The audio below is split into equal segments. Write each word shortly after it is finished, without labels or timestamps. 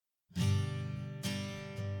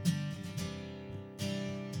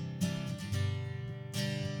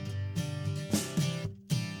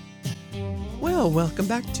Well, welcome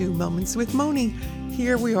back to Moments with Moni.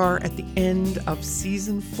 Here we are at the end of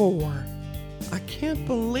season 4. I can't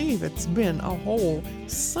believe it's been a whole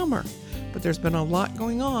summer, but there's been a lot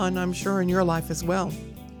going on, I'm sure, in your life as well.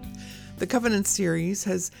 The Covenant series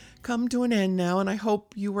has come to an end now, and I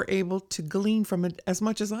hope you were able to glean from it as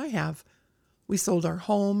much as I have. We sold our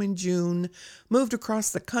home in June, moved across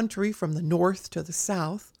the country from the north to the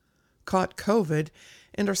south, caught COVID,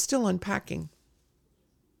 and are still unpacking.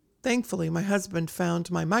 Thankfully, my husband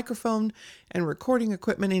found my microphone and recording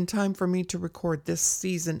equipment in time for me to record this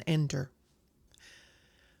season ender.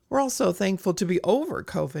 We're also thankful to be over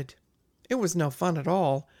COVID. It was no fun at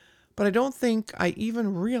all, but I don't think I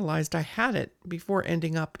even realized I had it before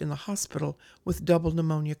ending up in the hospital with double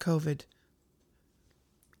pneumonia COVID.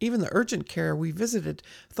 Even the urgent care we visited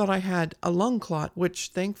thought I had a lung clot, which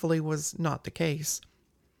thankfully was not the case.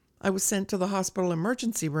 I was sent to the hospital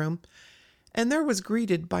emergency room, and there was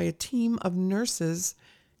greeted by a team of nurses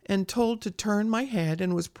and told to turn my head,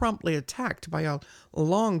 and was promptly attacked by a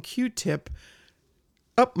long Q-tip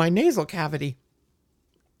up my nasal cavity.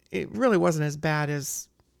 It really wasn't as bad as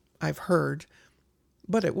I've heard,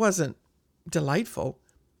 but it wasn't delightful.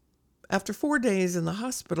 After 4 days in the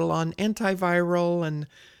hospital on antiviral and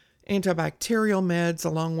antibacterial meds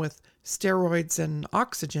along with steroids and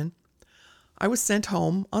oxygen, I was sent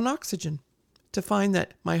home on oxygen to find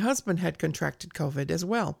that my husband had contracted COVID as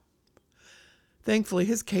well. Thankfully,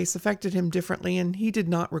 his case affected him differently, and he did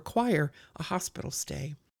not require a hospital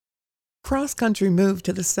stay. Cross-country move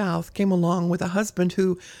to the south came along with a husband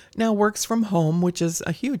who now works from home, which is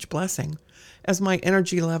a huge blessing, as my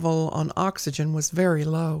energy level on oxygen was very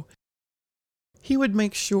low. He would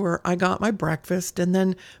make sure I got my breakfast and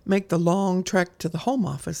then make the long trek to the home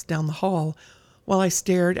office down the hall, while I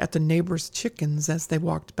stared at the neighbors' chickens as they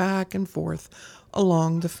walked back and forth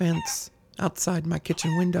along the fence outside my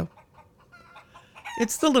kitchen window.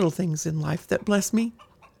 It's the little things in life that bless me.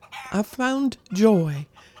 I've found joy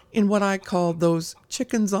in what I call those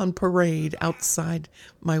chickens on parade outside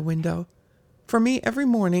my window. For me, every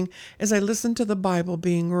morning as I listened to the Bible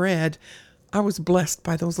being read, I was blessed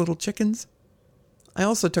by those little chickens. I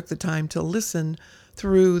also took the time to listen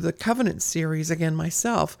through the Covenant series again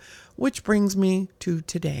myself, which brings me to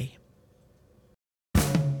today.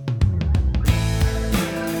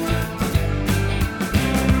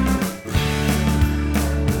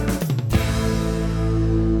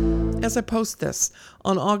 As I post this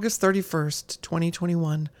on August 31st,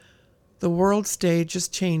 2021, the world stage is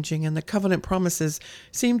changing, and the covenant promises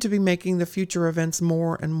seem to be making the future events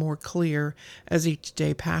more and more clear as each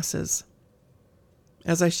day passes.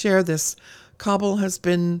 As I share this, Kabul has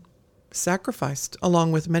been sacrificed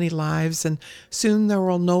along with many lives, and soon there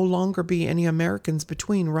will no longer be any Americans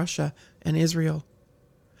between Russia and Israel.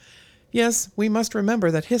 Yes, we must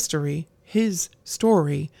remember that history, His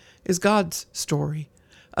story, is God's story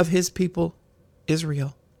of His people,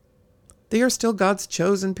 Israel. They are still God's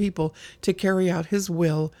chosen people to carry out His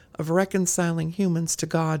will of reconciling humans to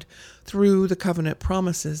God through the covenant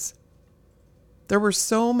promises. There were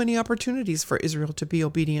so many opportunities for Israel to be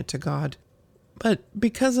obedient to God, but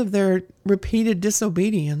because of their repeated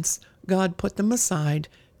disobedience, God put them aside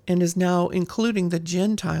and is now including the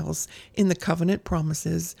Gentiles in the covenant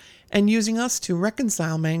promises and using us to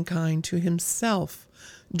reconcile mankind to Himself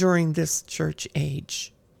during this church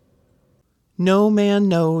age. No man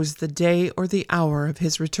knows the day or the hour of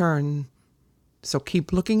His return, so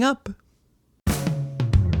keep looking up.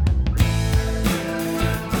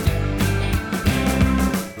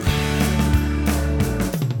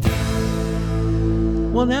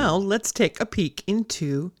 Well, now let's take a peek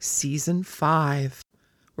into Season 5.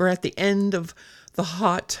 We're at the end of the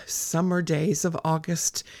hot summer days of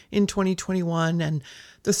August in 2021, and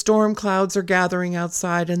the storm clouds are gathering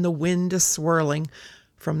outside and the wind is swirling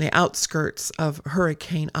from the outskirts of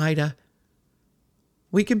Hurricane Ida.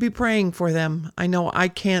 We can be praying for them. I know I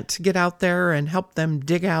can't get out there and help them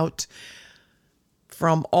dig out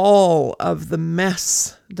from all of the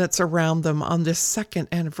mess that's around them on this second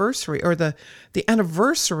anniversary, or the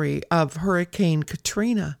anniversary of Hurricane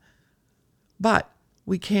Katrina. But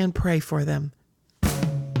we can pray for them.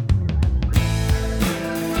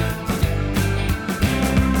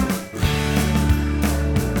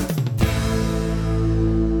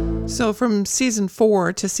 So from Season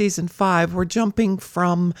 4 to Season 5, we're jumping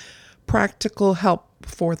from practical help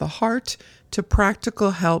for the heart to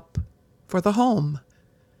practical help for the home.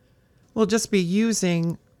 We'll just be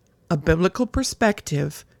using a biblical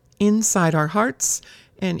perspective inside our hearts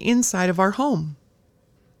and inside of our home.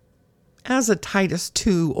 As a Titus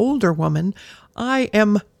 2 older woman, I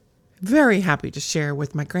am very happy to share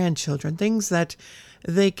with my grandchildren things that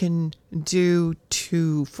they can do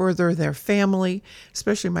to further their family,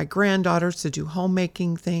 especially my granddaughters to do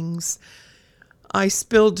homemaking things. I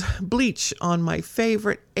spilled bleach on my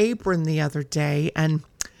favorite apron the other day, and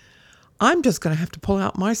I'm just going to have to pull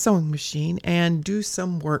out my sewing machine and do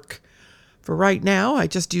some work. For right now, I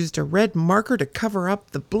just used a red marker to cover up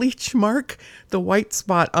the bleach mark, the white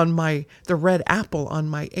spot on the red apple on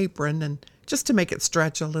my apron, and just to make it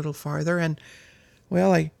stretch a little farther. And,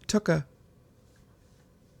 well, I took a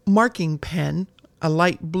marking pen, a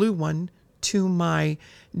light blue one, to my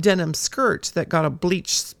denim skirt that got a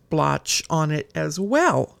bleach splotch on it as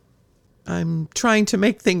well. I'm trying to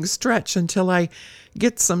make things stretch until I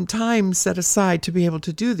get some time set aside to be able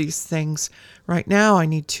to do these things. Right now, I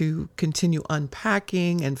need to continue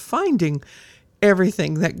unpacking and finding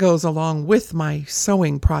everything that goes along with my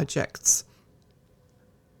sewing projects.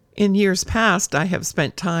 In years past, I have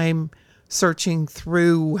spent time searching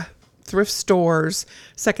through thrift stores,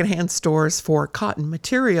 secondhand stores for cotton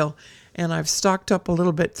material, and I've stocked up a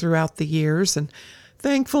little bit throughout the years, and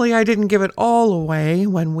thankfully I didn't give it all away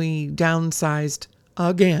when we downsized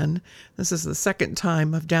again. This is the second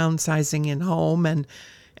time of downsizing in home and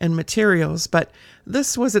materials, but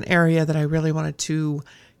this was an area that I really wanted to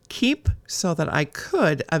keep so that I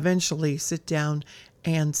could eventually sit down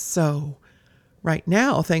and sew. Right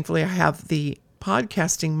now, thankfully, I have the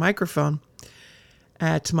podcasting microphone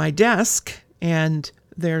at my desk, and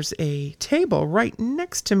there's a table right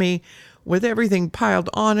next to me with everything piled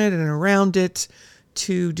on it and around it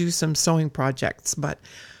to do some sewing projects, but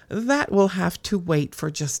that will have to wait for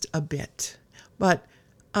just a bit. But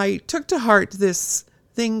I took to heart this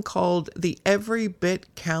thing called the Every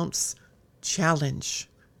Bit Counts Challenge.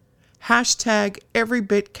 Hashtag Every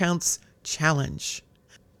Bit Counts Challenge.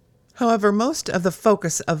 However, most of the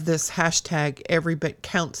focus of this hashtag Every Bit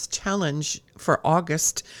Counts Challenge for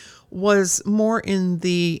August was more in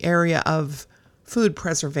the area of food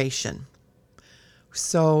preservation.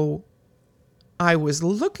 So I was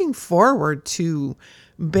looking forward to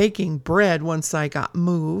baking bread once I got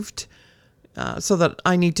moved, so that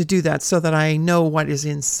I need to do that so that I know what is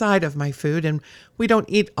inside of my food. And we don't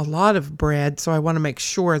eat a lot of bread, so I want to make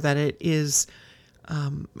sure that it is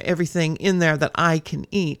everything in there that I can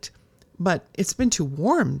eat. But it's been too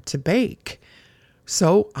warm to bake.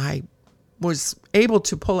 So I was able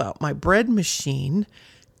to pull out my bread machine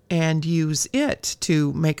and use it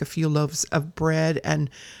to make a few loaves of bread.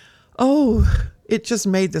 And oh, it just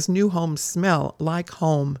made this new home smell like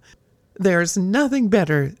home. There's nothing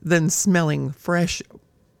better than smelling fresh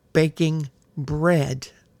baking bread.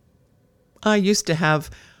 I used to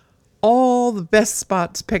have all the best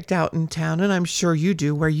spots picked out in town, and I'm sure you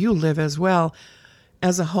do where you live as well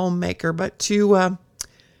as a homemaker, but to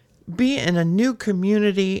be in a new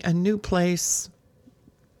community, a new place,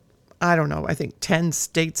 I don't know, I think 10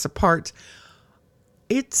 states apart,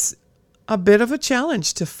 it's a bit of a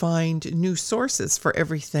challenge to find new sources for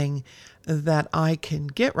everything that I can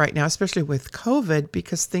get right now, especially with COVID,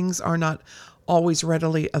 because things are not always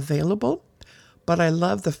readily available. But I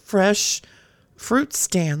love the fresh fruit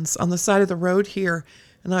stands on the side of the road here,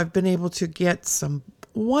 and I've been able to get some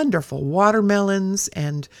wonderful watermelons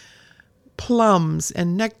and plums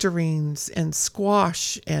and nectarines and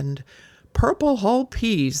squash and purple whole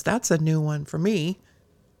peas. That's a new one for me.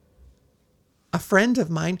 A friend of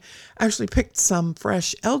mine actually picked some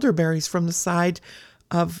fresh elderberries from the side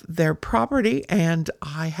of their property, and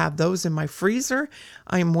I have those in my freezer.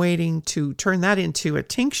 I'm waiting to turn that into a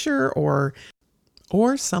tincture or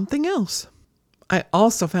something else. I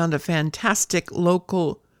also found a fantastic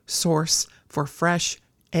local source for fresh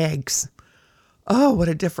eggs. Oh, what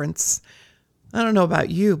a difference. I don't know about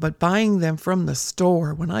you, but buying them from the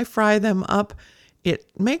store, when I fry them up, it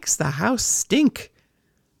makes the house stink.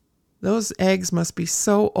 Those eggs must be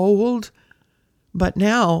so old, but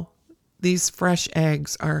now these fresh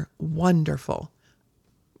eggs are wonderful.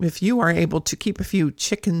 If you are able to keep a few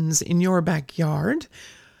chickens in your backyard,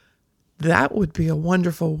 that would be a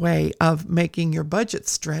wonderful way of making your budget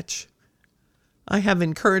stretch. I have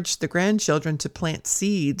encouraged the grandchildren to plant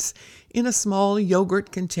seeds in a small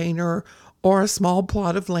yogurt container or a small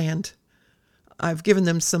plot of land. I've given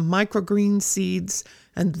them some microgreen seeds,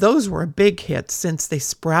 and those were a big hit since they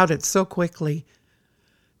sprouted so quickly.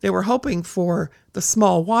 They were hoping for the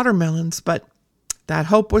small watermelons, but that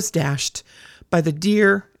hope was dashed by the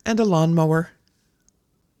deer and a lawnmower.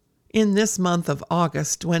 In this month of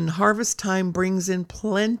August, when harvest time brings in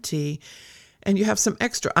plenty, and you have some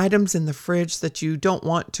extra items in the fridge that you don't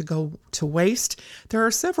want to go to waste, there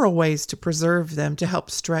are several ways to preserve them to help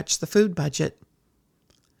stretch the food budget.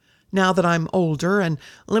 Now that I'm older and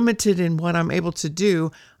limited in what I'm able to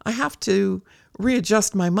do, I have to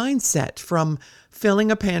readjust my mindset from filling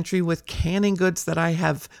a pantry with canning goods that I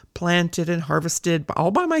have planted and harvested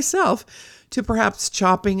all by myself to perhaps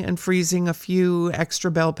chopping and freezing a few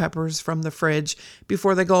extra bell peppers from the fridge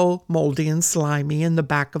before they go moldy and slimy in the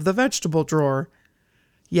back of the vegetable drawer.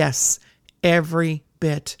 Yes, every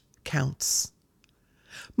bit counts.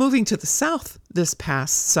 Moving to the south this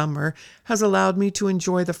past summer has allowed me to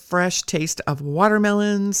enjoy the fresh taste of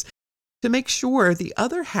watermelons, to make sure the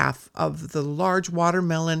other half of the large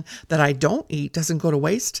watermelon that I don't eat doesn't go to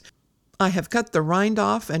waste. I have cut the rind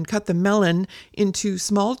off and cut the melon into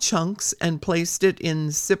small chunks and placed it in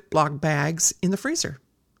Ziploc bags in the freezer.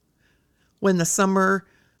 When the summer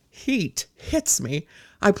heat hits me,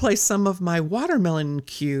 I place some of my watermelon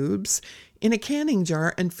cubes in a canning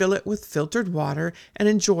jar and fill it with filtered water and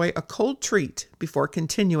enjoy a cold treat before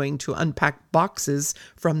continuing to unpack boxes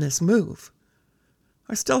from this move.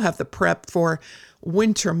 I still have the prep for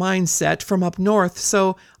winter mindset from up north,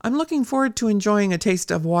 so I'm looking forward to enjoying a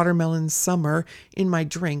taste of watermelon summer in my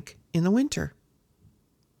drink in the winter.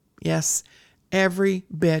 Yes, every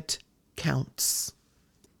bit counts.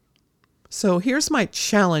 So here's my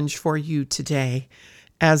challenge for you today.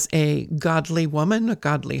 As a godly woman, a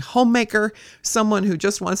godly homemaker, someone who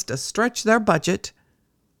just wants to stretch their budget,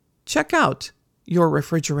 check out your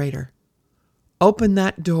refrigerator. Open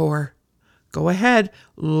that door. Go ahead,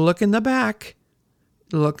 look in the back.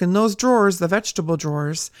 Look in those drawers, the vegetable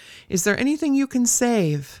drawers. Is there anything you can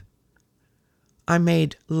save? I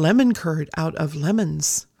made lemon curd out of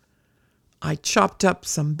lemons. I chopped up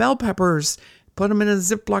some bell peppers, put them in a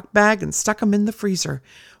Ziploc bag, and stuck them in the freezer.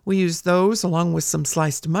 We used those along with some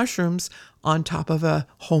sliced mushrooms on top of a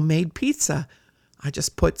homemade pizza. I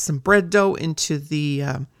just put some bread dough into the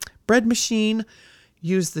bread machine,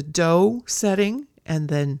 used the dough setting, and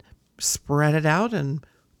then spread it out and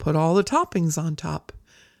put all the toppings on top.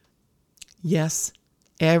 Yes,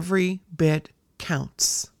 every bit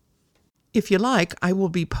counts. If you like, I will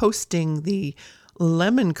be posting the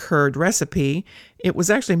lemon curd recipe. It was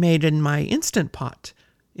actually made in my Instant Pot.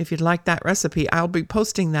 If you'd like that recipe, I'll be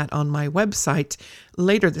posting that on my website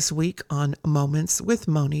later this week on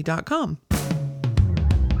momentswithmoni.com.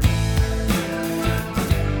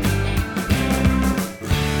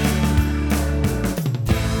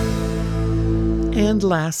 And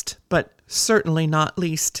last, but certainly not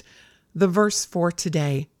least, the verse for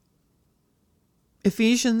today.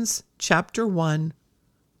 Ephesians chapter 1,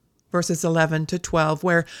 verses 11 to 12,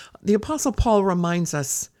 where the Apostle Paul reminds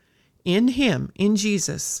us, in him, in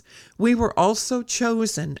Jesus, we were also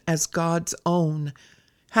chosen as God's own,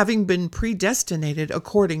 having been predestinated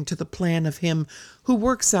according to the plan of him who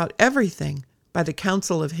works out everything by the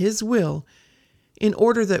counsel of his will, in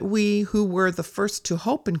order that we who were the first to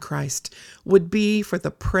hope in Christ would be for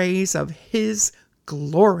the praise of his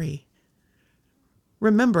glory.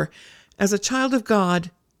 Remember, as a child of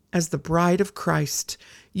God, as the bride of Christ,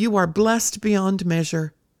 you are blessed beyond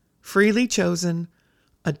measure, freely chosen,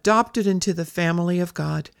 adopted into the family of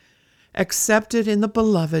God, accepted in the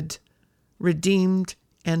beloved, redeemed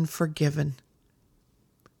and forgiven.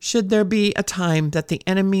 Should there be a time that the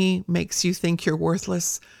enemy makes you think you're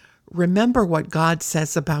worthless, remember what God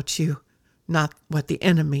says about you, not what the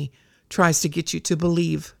enemy tries to get you to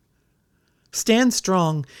believe. Stand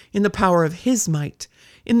strong in the power of his might,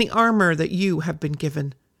 in the armor that you have been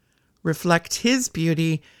given. Reflect his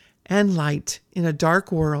beauty and light in a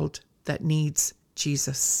dark world that needs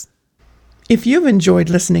Jesus. If you've enjoyed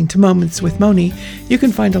listening to Moments with Moni, you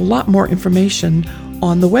can find a lot more information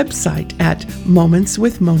on the website at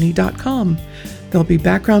momentswithmoni.com. There'll be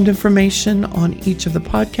background information on each of the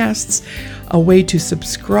podcasts, a way to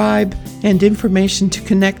subscribe, and information to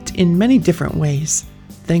connect in many different ways.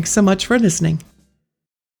 Thanks so much for listening.